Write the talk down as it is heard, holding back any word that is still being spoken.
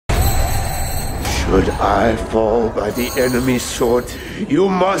Should I fall by the enemy's sword, you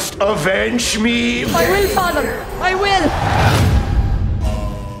must avenge me! I will, Father! I will!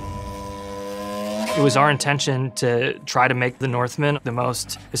 It was our intention to try to make The Northman the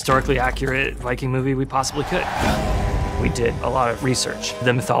most historically accurate Viking movie we possibly could. We did a lot of research.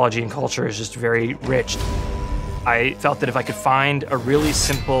 The mythology and culture is just very rich. I felt that if I could find a really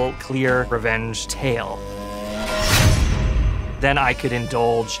simple, clear revenge tale, then I could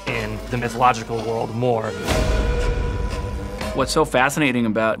indulge in the mythological world more. What's so fascinating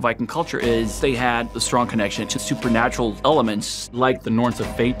about Viking culture is they had a strong connection to supernatural elements like the Norns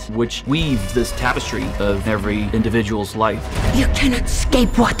of fate, which weave this tapestry of every individual's life. You cannot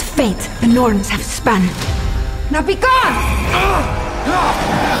escape what fate the Norns have spun. Now be gone!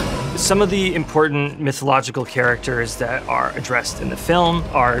 Some of the important mythological characters that are addressed in the film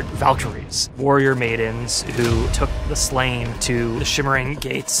are Valkyries, warrior maidens who took the slain to the shimmering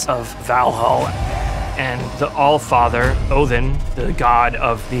gates of Valhall. And the All-Father, Odin, the god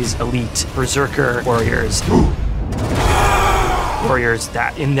of these elite berserker warriors. Warriors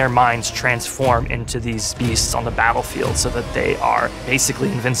that, in their minds, transform into these beasts on the battlefield so that they are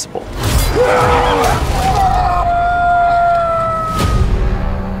basically invincible.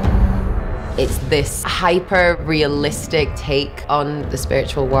 It's this hyper-realistic take on the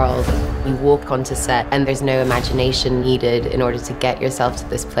spiritual world. You walk onto set and there's no imagination needed in order to get yourself to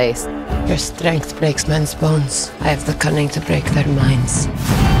this place. Your strength breaks men's bones. I have the cunning to break their minds.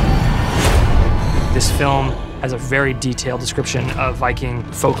 This film has a very detailed description of Viking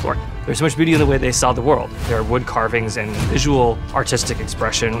folklore. There's so much beauty in the way they saw the world. Their wood carvings and visual artistic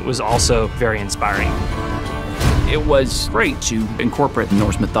expression was also very inspiring. It was great to incorporate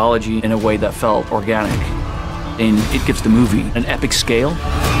Norse mythology in a way that felt organic, and it gives the movie an epic scale.